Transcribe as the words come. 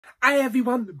Hey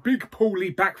everyone, Big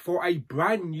Pauly back for a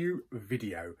brand new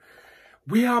video.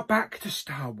 We are back to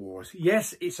Star Wars.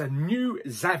 Yes, it's a new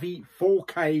ZAVVI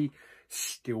 4K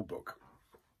Steelbook.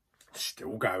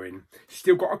 Still going.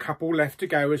 Still got a couple left to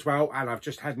go as well, and I've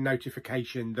just had a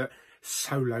notification that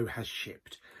Solo has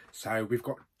shipped. So we've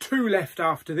got 2 left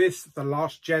after this, The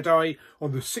Last Jedi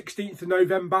on the 16th of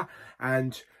November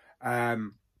and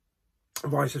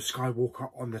Rise of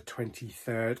Skywalker on the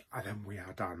 23rd, and then we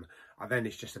are done. And then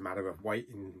it's just a matter of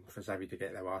waiting for ZAVVI to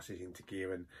get their asses into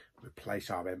gear and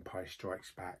replace our Empire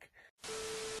Strikes Back.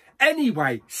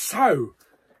 Anyway, so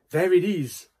there it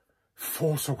is,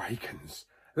 Force Awakens.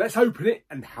 Let's open it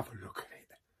and have a look at it.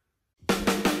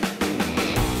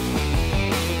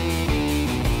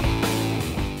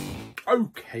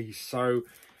 Okay, so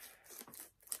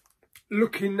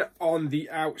looking on the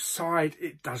outside,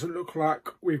 it doesn't look like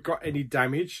we've got any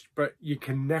damage, but you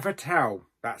can never tell.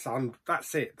 That's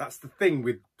it. That's the thing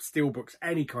with steelbooks,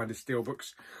 any kind of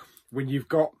steelbooks, when you've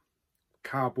got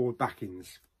cardboard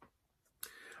backings.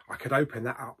 I could open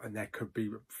that up and there could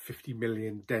be 50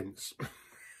 million dents.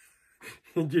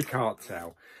 And you can't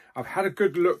tell. I've had a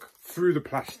good look through the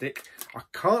plastic. I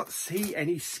can't see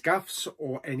any scuffs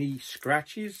or any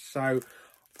scratches, so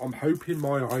I'm hoping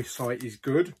my eyesight is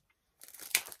good.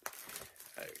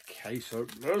 Okay, so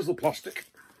there's the plastic.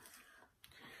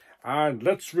 And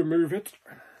let's remove it.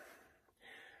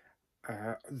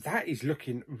 That is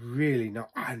looking really nice.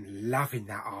 I'm loving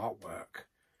that artwork.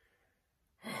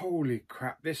 Holy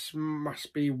crap, this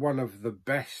must be one of the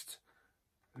best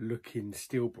looking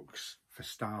steelbooks for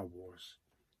Star Wars.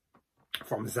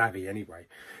 From ZAVVI anyway.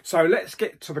 So let's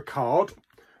get to the card.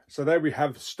 So there we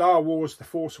have Star Wars The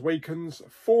Force Awakens,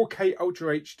 4K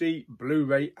Ultra HD,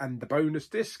 Blu-ray and the bonus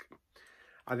disc.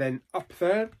 And then up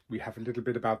there, we have a little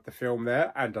bit about the film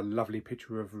there and a lovely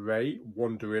picture of Rey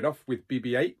wandering off with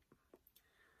BB-8.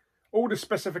 All the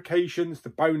specifications, the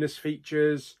bonus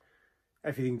features,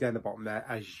 everything down the bottom there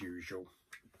as usual.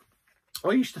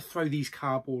 I used to throw these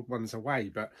cardboard ones away,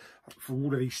 but for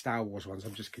all of these Star Wars ones,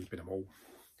 I'm just keeping them all.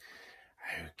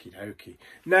 Okie dokie.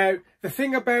 Now, the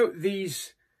thing about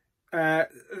these,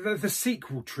 the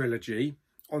sequel trilogy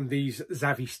on these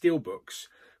ZAVVI Steelbooks,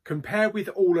 compared with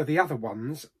all of the other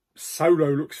ones,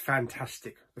 Solo looks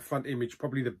fantastic. The front image,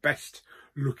 probably the best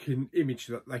looking image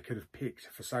that they could have picked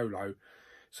for Solo.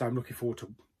 So I'm looking forward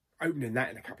to opening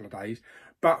that in a couple of days.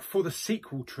 But for the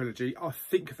sequel trilogy, I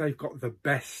think they've got the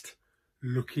best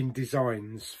looking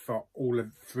designs for all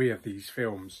of 3 of these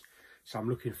films. So I'm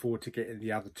looking forward to getting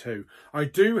the other 2. I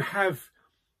do have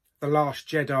The Last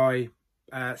Jedi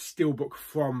Steelbook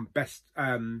from Best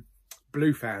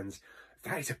Blue Fans.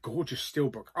 That is a gorgeous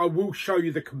steelbook. I will show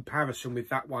you the comparison with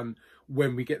that one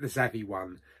when we get the ZAVVI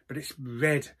one. But it's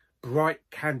red, bright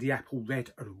candy apple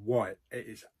red and white. It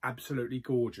is absolutely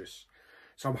gorgeous.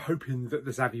 So I'm hoping that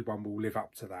the ZAVVI one will live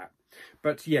up to that.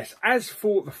 But yes, as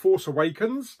for The Force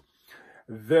Awakens,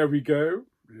 there we go.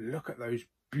 Look at those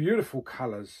beautiful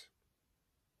colours.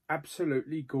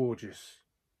 Absolutely gorgeous.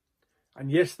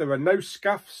 And yes, there are no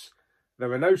scuffs.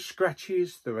 There are no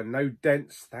scratches. There are no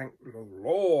dents. Thank the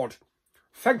Lord.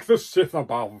 Thank the Sith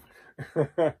above.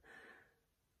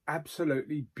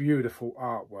 Absolutely beautiful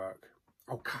artwork.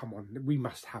 Oh, come on. We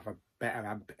must have a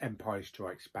better Empire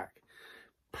Strikes Back.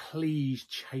 Please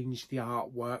change the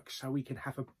artwork so we can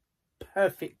have a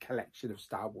perfect collection of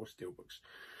Star Wars steelbooks.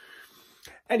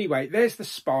 Anyway, there's the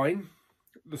spine.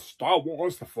 The Star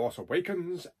Wars, The Force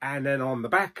Awakens. And then on the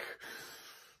back,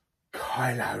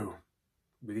 Kylo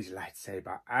with his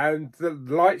lightsaber. And the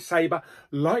lightsaber,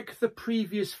 like the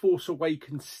previous Force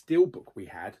Awakens steelbook we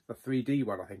had, the 3D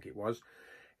one I think it was,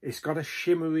 it's got a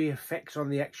shimmery effect on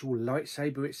the actual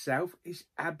lightsaber itself. It's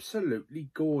absolutely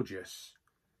gorgeous.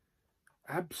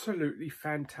 Absolutely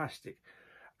fantastic.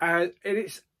 And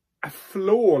it's a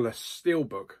flawless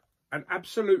steelbook. An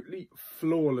absolutely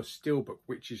flawless steelbook,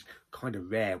 which is kind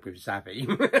of rare with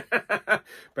ZAVVI.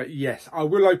 But yes, I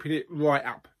will open it right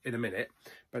up in a minute.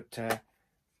 But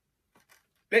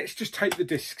let's just take the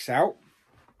discs out.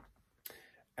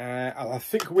 And I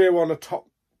think we're on a top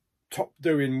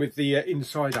doing with the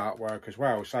inside artwork as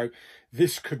well. So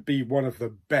this could be one of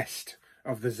the best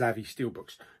of the ZAVVI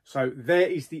steelbooks. So there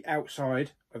is the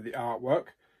outside of the artwork.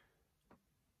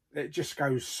 It just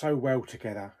goes so well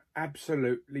together.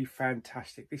 Absolutely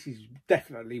fantastic. This is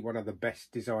definitely one of the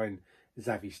best designed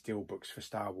ZAVVI steelbooks for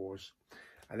Star Wars.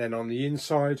 And then on the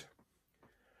inside,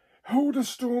 oh, the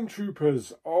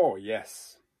stormtroopers. Oh,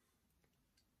 yes.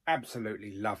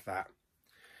 Absolutely love that.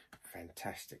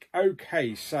 Fantastic.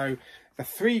 Okay, so the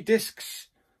 3 discs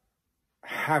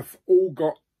have all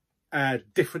got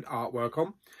different artwork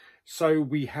on. So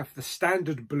we have the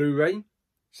standard Blu-ray,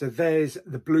 So there's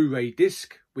the Blu-ray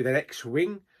disc with an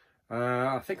X-Wing.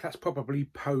 I think that's probably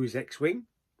Poe's X-Wing.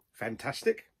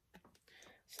 Fantastic.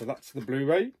 So that's the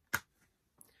Blu-ray.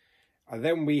 And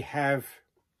then we have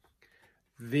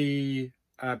the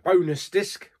bonus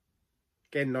disc.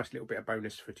 Again, nice little bit of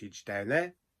bonus footage down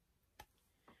there.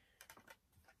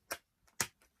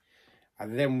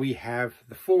 And then we have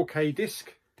the 4K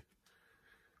disc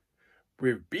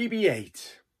with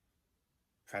BB-8.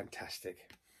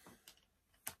 Fantastic.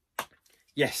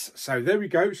 Yes, so there we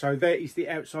go. So there is the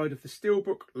outside of the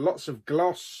Steelbook. Lots of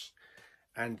gloss,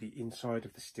 and the inside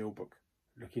of the Steelbook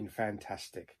looking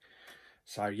fantastic.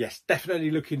 So yes,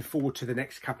 definitely looking forward to the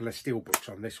next couple of Steelbooks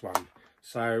on this one.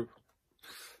 So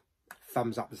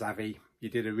thumbs up, ZAVVI. You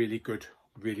did a really good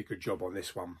job on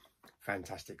this one.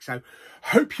 Fantastic. So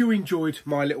hope you enjoyed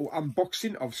my little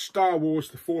unboxing of Star Wars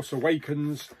The Force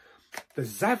Awakens, the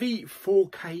ZAVVI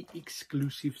 4K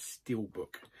exclusive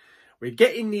Steelbook. We're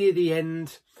getting near the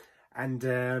end, and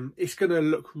it's going to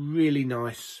look really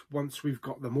nice once we've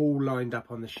got them all lined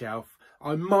up on the shelf.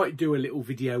 I might do a little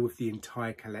video with the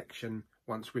entire collection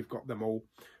once we've got them all.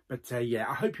 But yeah,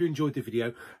 I hope you enjoyed the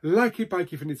video. Like it by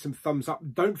giving it some thumbs up.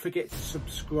 Don't forget to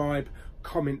subscribe,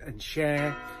 comment and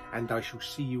share. And I shall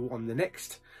see you on the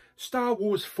next Star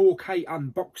Wars 4K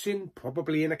unboxing,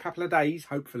 probably in a couple of days,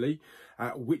 hopefully,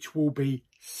 which will be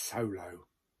Solo.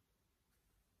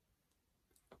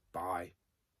 Bye.